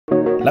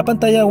La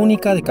pantalla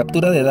única de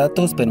captura de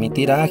datos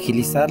permitirá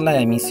agilizar la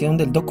emisión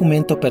del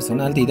documento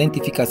personal de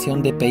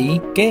identificación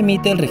DPI que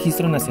emite el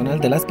Registro Nacional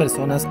de las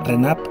Personas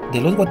RENAP de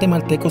los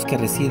guatemaltecos que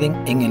residen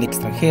en el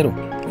extranjero.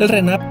 El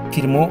RENAP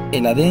firmó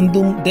el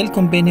adendum del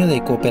Convenio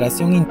de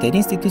Cooperación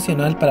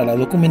Interinstitucional para la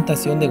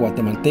Documentación de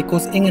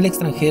Guatemaltecos en el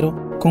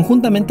extranjero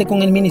conjuntamente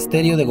con el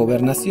Ministerio de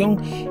Gobernación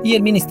y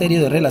el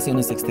Ministerio de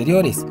Relaciones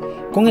Exteriores,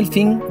 con el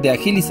fin de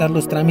agilizar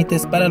los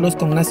trámites para los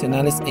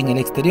connacionales en el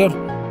exterior,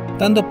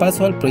 dando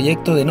paso al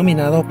proyecto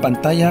denominado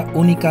Pantalla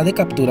Única de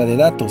Captura de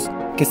Datos,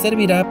 que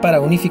servirá para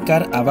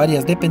unificar a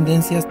varias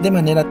dependencias de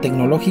manera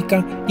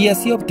tecnológica y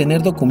así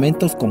obtener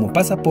documentos como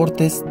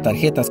pasaportes,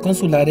 tarjetas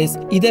consulares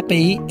y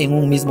DPI en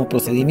un mismo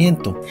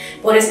procedimiento.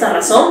 Por esta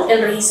razón,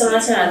 el Registro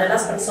Nacional de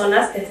las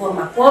Personas, de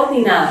forma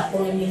coordinada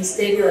con el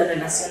Ministerio de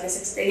Relaciones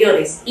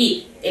Exteriores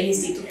y el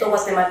Instituto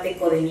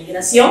Guatemalteco de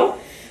Migración,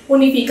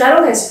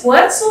 unificaron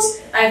esfuerzos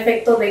a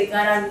efecto de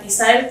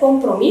garantizar el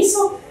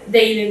compromiso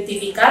de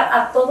identificar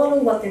a todos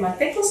los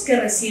guatemaltecos que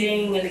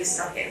residen en el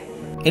extranjero.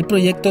 El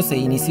proyecto se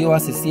inició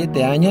hace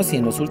 7 años y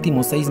en los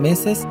últimos 6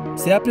 meses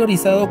se ha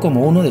priorizado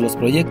como uno de los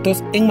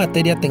proyectos en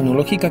materia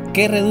tecnológica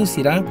que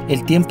reducirá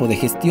el tiempo de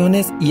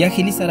gestiones y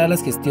agilizará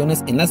las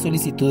gestiones en la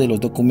solicitud de los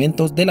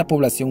documentos de la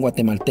población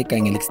guatemalteca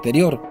en el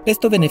exterior.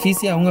 Esto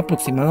beneficia a un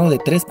aproximado de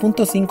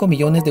 3.5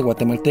 millones de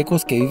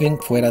guatemaltecos que viven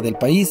fuera del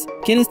país,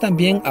 quienes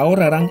también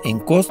ahorrarán en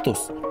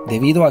costos,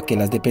 debido a que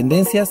las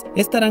dependencias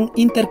estarán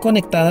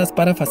interconectadas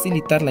para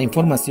facilitar la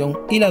información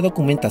y la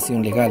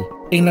documentación legal.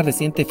 En la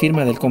reciente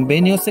firma del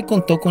convenio se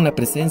contó con la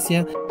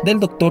presencia del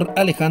doctor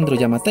Alejandro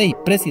Yamatei,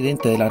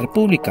 presidente de la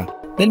República,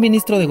 del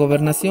ministro de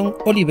Gobernación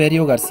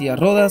Oliverio García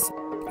Rodas,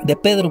 de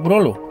Pedro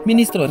Brolo,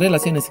 ministro de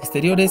Relaciones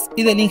Exteriores,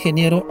 y del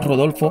ingeniero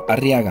Rodolfo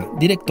Arriaga,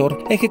 director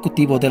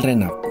ejecutivo del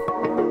RENAP.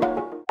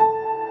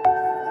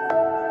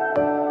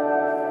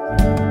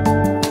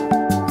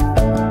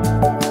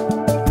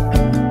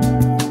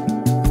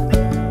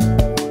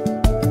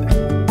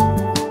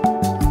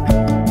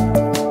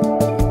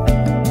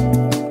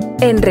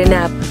 En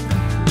RENAP,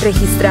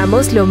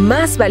 registramos lo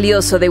más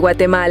valioso de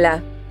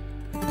Guatemala: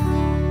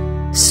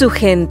 su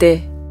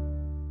gente.